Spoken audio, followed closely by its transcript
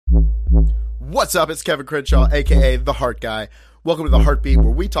What's up? It's Kevin Crenshaw, aka The Heart Guy. Welcome to The Heartbeat,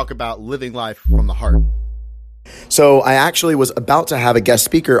 where we talk about living life from the heart. So I actually was about to have a guest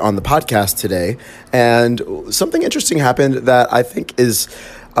speaker on the podcast today, and something interesting happened that I think is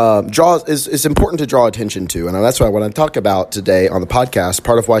important to draw attention to, and that's what I want to talk about today on the podcast.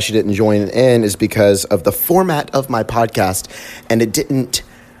 Part of why she didn't join in is because of the format of my podcast, and it didn't.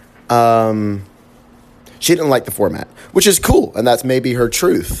 She didn't like the format, which is cool, and that's maybe her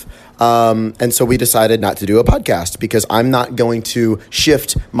truth. And so we decided not to do a podcast because I'm not going to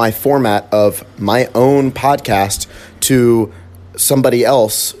shift my format of my own podcast to somebody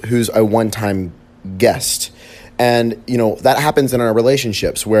else who's a one-time guest. And, that happens in our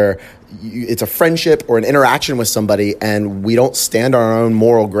relationships where it's a friendship or an interaction with somebody and we don't stand on our own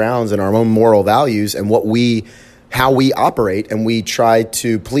moral grounds and our own moral values and how we operate, and we try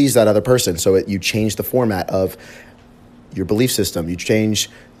to please that other person. So you change the format of your belief system. You change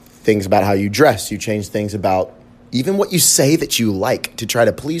things about how you dress. You change things about even what you say that you like to try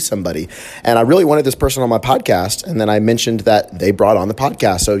to please somebody. And I really wanted this person on my podcast, and then I mentioned that they brought on the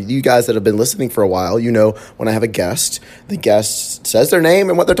podcast. So you guys that have been listening for a while, when I have a guest, the guest says their name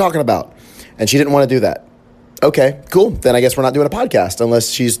and what they're talking about. And she didn't want to do that. Okay, cool. Then I guess we're not doing a podcast unless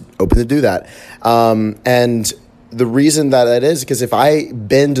she's open to do that. And the reason that is because if I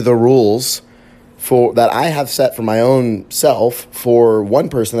bend the rules that I have set for my own self for one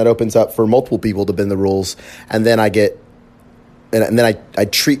person, that opens up for multiple people to bend the rules, and then I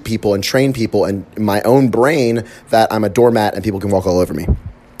treat people and train people in my own brain that I'm a doormat and people can walk all over me.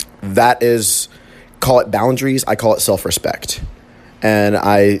 That is, call it boundaries. I call it self-respect, and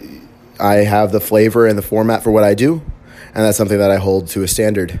I have the flavor and the format for what I do, and that's something that I hold to a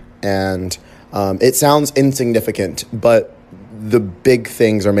standard. And it sounds insignificant, but the big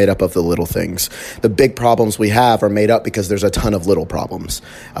things are made up of the little things. The big problems we have are made up because there's a ton of little problems,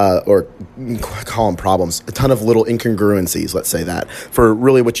 or call them problems, a ton of little incongruencies, let's say that, for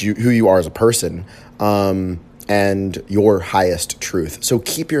really who you are as a person, and your highest truth. So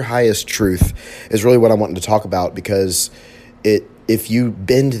keep your highest truth is really what I'm wanting to talk about, because if you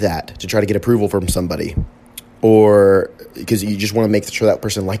bend that to try to get approval from somebody, or because you just want to make sure that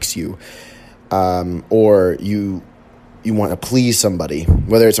person likes you, or you want to please somebody,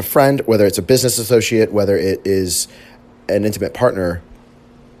 whether it's a friend, whether it's a business associate, whether it is an intimate partner,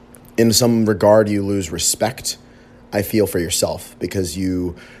 in some regard you lose respect, I feel, for yourself, because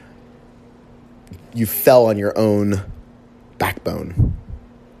you fell on your own backbone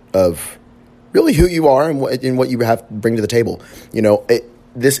of really who you are and what you have to bring to the table.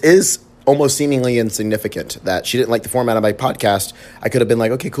 This is almost seemingly insignificant that she didn't like the format of my podcast. I could have been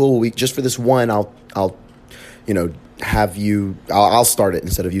like, okay, cool. Just for this one, I'll start it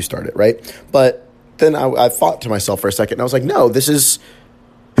instead of you start it. Right. But then I thought to myself for a second, and I was like, no, this is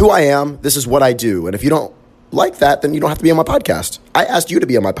who I am. This is what I do. And if you don't like that, then you don't have to be on my podcast. I asked you to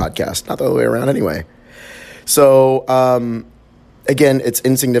be on my podcast, not the other way around anyway. So, again, it's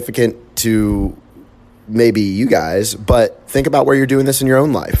insignificant to maybe you guys, but think about where you're doing this in your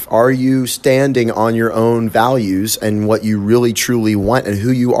own life. Are you standing on your own values and what you really truly want and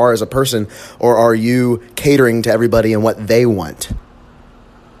who you are as a person, or are you catering to everybody and what they want?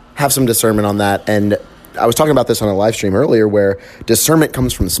 Have some discernment on that. And I was talking about this on a live stream earlier, where discernment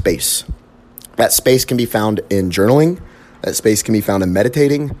comes from space. That space can be found in journaling. That space can be found in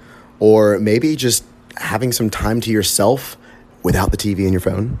meditating, or maybe just having some time to yourself without the TV and your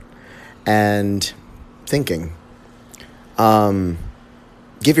phone and thinking.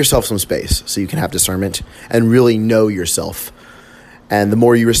 Give yourself some space so you can have discernment and really know yourself. And the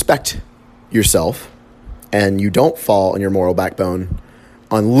more you respect yourself and you don't fall on your moral backbone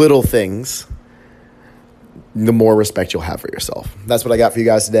on little things, the more respect you'll have for yourself. That's what I got for you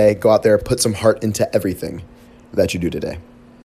guys today. Go out there, put some heart into everything that you do today.